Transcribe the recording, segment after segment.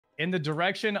in the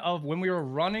direction of when we were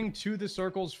running to the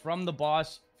circles from the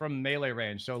boss from melee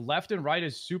range. So left and right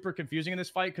is super confusing in this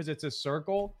fight because it's a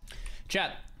circle.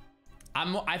 Chat,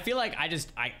 I feel like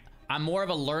I'm more of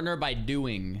a learner by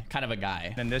doing kind of a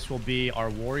guy. And this will be our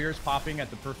warriors popping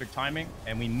at the perfect timing.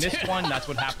 And we missed one. That's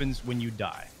what happens when you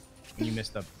die. When you miss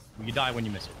the... You die when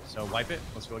you miss it. So wipe it.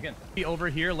 Let's go again. Be over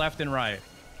here, left and right.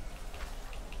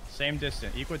 Same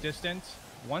distance. Equidistant.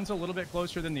 One's a little bit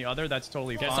closer than the other. That's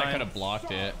totally fine. Guess I could have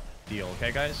blocked it. Deal.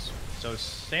 Okay, guys? So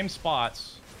same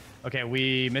spots. Okay,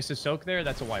 we missed a soak there.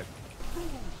 That's a wipe.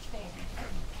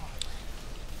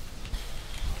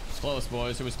 It's close,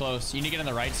 boys. It was close. You need to get in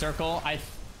the right circle.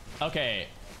 Okay.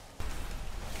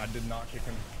 I did not kick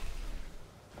him.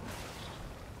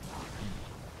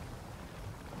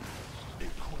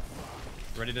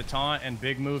 Ready to taunt and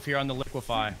big move here on the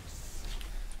liquefy.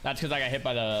 That's because I got hit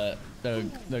by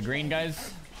the green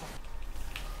guys.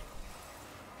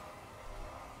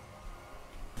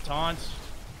 Taunt.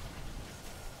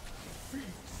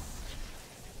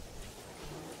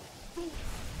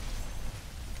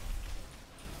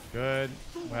 Good.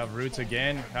 We have roots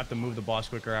again. Have to move the boss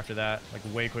quicker after that. Like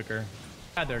way quicker.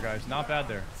 Bad there, guys. Not bad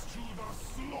there.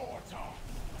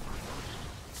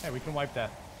 Hey, we can wipe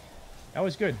that. That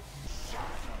was good.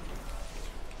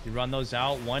 You run those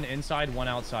out. One inside, one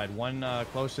outside. One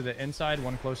close to the inside,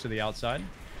 one close to the outside.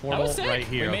 Portal right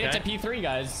here. We made it to P3,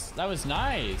 guys. That was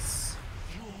nice.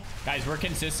 Guys, we're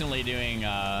consistently doing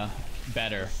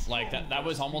better. Like that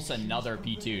was almost another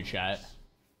P2, chat.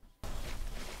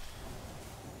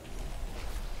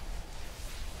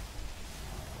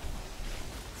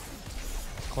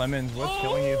 Clemens, what's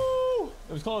killing you?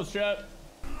 It was close, chat.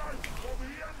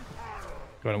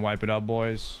 Go ahead and wipe it up,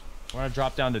 boys. We're gonna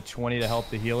drop down to 20 to help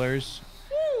the healers.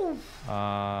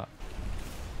 Taunting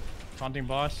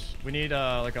boss. We need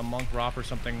like a monk rop or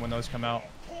something when those come out.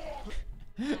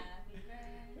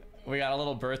 We got a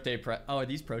little birthday oh, are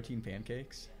these protein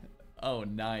pancakes? Oh,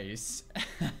 nice.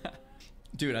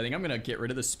 Dude, I think I'm gonna get rid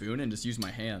of the spoon and just use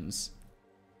my hands.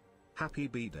 Happy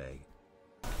B-Day.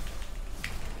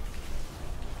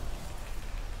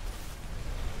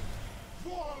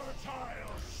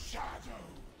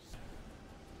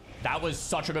 That was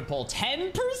such a good pull.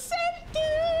 10%, dude!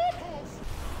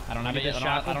 I don't have it.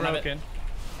 I don't have it.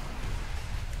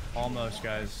 Almost,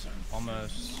 guys.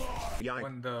 Almost.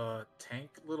 When the tank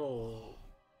little...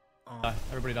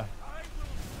 Everybody die.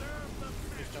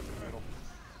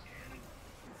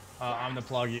 I'm the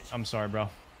plug. I'm sorry, bro.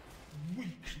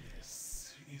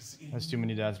 That's too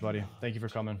many deaths, buddy. Thank you for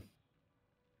coming.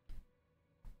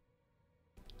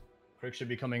 Crick should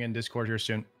be coming in Discord here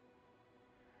soon.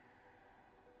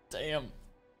 Damn.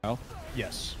 Oh?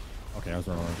 Yes. Okay, I was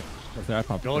wrong. Okay, I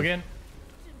popped. Go again.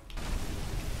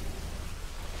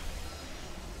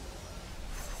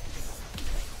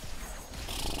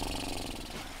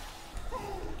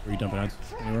 Are you dumping ads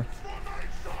anywhere?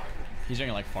 He's doing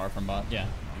it like far from bot. Yeah.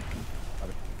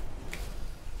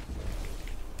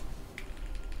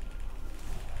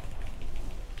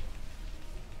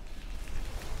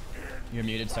 You're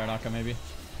muted, Sarnaka, maybe?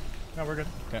 No, we're good.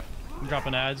 Okay. I'm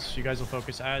dropping ads. You guys will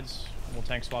focus ads. We'll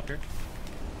tank swap here.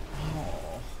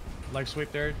 Oh. Leg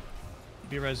sweep there.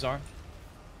 Be res Zar.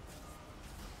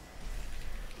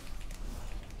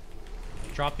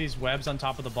 Drop these webs on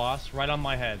top of the boss. Right on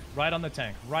my head. Right on the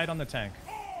tank. Right on the tank.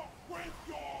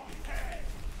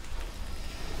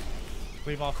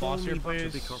 Cleave off boss here,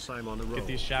 please. Get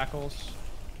these shackles.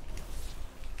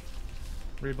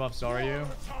 Rebuff Xaryu.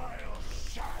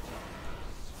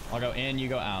 I'll go in, you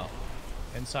go out.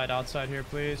 Inside, outside here,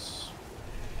 please.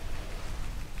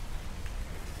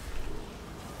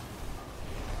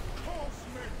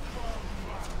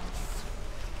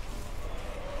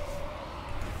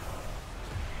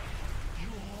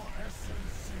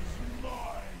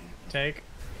 Take.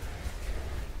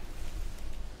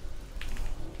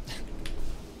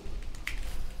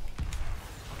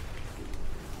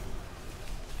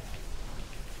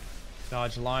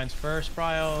 Dodge lines first,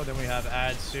 Prio. Then we have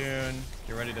ads soon.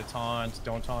 Get ready to taunt.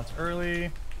 Don't taunt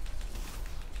early.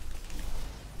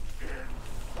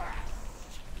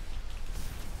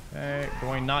 Okay,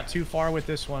 going not too far with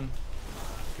this one.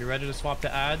 Be ready to swap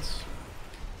to ads.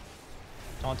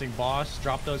 Taunting boss.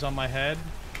 Drop those on my head.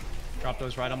 Drop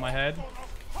those right on my head.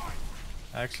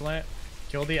 Excellent.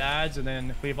 Kill the ads and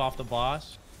then cleave off the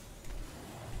boss.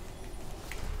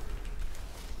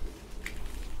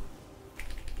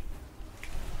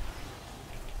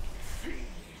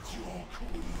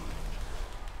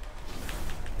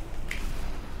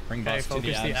 Bring bus to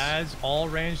focus the ads. All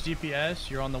range DPS.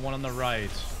 You're on the one on the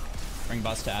right. Bring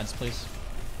bus to ads, please.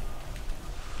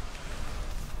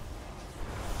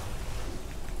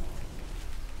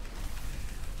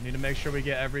 Need to make sure we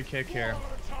get every kick here.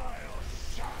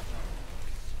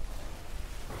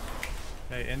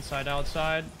 Okay, inside,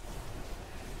 outside.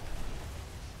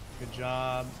 Good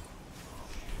job.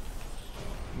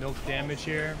 Milk damage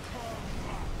here.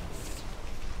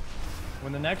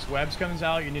 When the next webs comes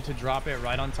out, you need to drop it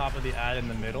right on top of the ad in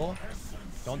the middle.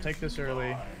 Don't take this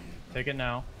early. Take it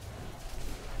now.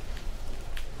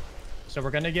 So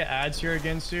we're gonna get ads here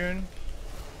again soon.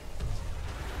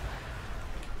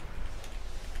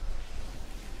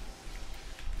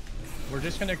 We're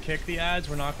just gonna kick the ads.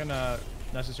 We're not gonna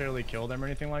necessarily kill them or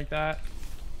anything like that.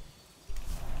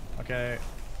 Okay.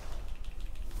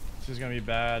 This is gonna be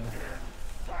bad.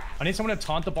 I need someone to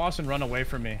taunt the boss and run away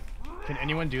from me. Can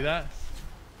anyone do that?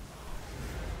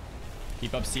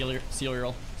 Keep up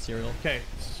cereal. Okay,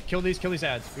 kill these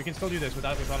ads. We can still do this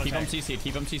without a Keep them tank. CC'd,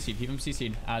 keep them CC'd, keep them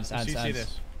CC'd. Ads. CC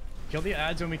this. Kill the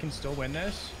ads and we can still win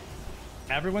this.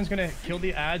 Everyone's gonna kill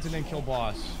the ads and then kill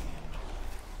boss.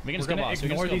 We can We're gonna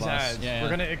ignore these ads. Yeah. We're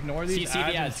gonna ignore these CC the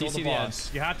ads and ads, kill the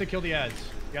boss. You have to kill the ads.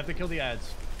 You have to kill the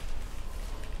ads.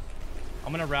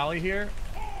 I'm gonna rally here.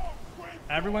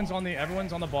 Everyone's on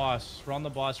the boss. We're on the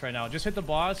boss right now. Just hit the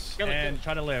boss and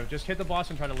try to live. Just hit the boss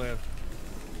and try to live.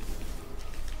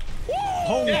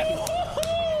 Holy!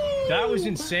 That was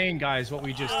insane, guys. What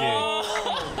we just did.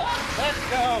 Let's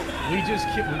go. We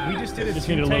just did a Just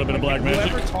needed a little bit of black magic.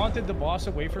 Whoever taunted the boss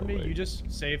away from me, you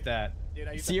just saved that.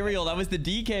 Cereal, that was the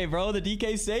DK, bro. The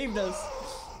DK saved us.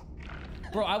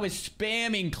 Bro, I was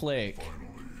spamming click.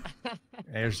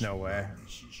 There's no way.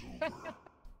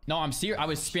 No, I'm serious. I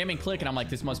was spamming click and I'm like,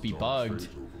 this must be bugged.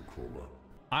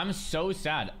 I'm so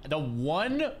sad. The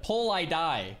one pull I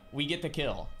die, we get the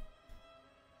kill.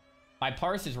 My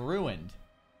parse is ruined.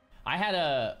 I had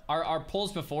our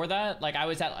pulls before that, like I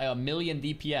was at a million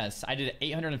DPS. I did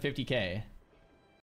 850k.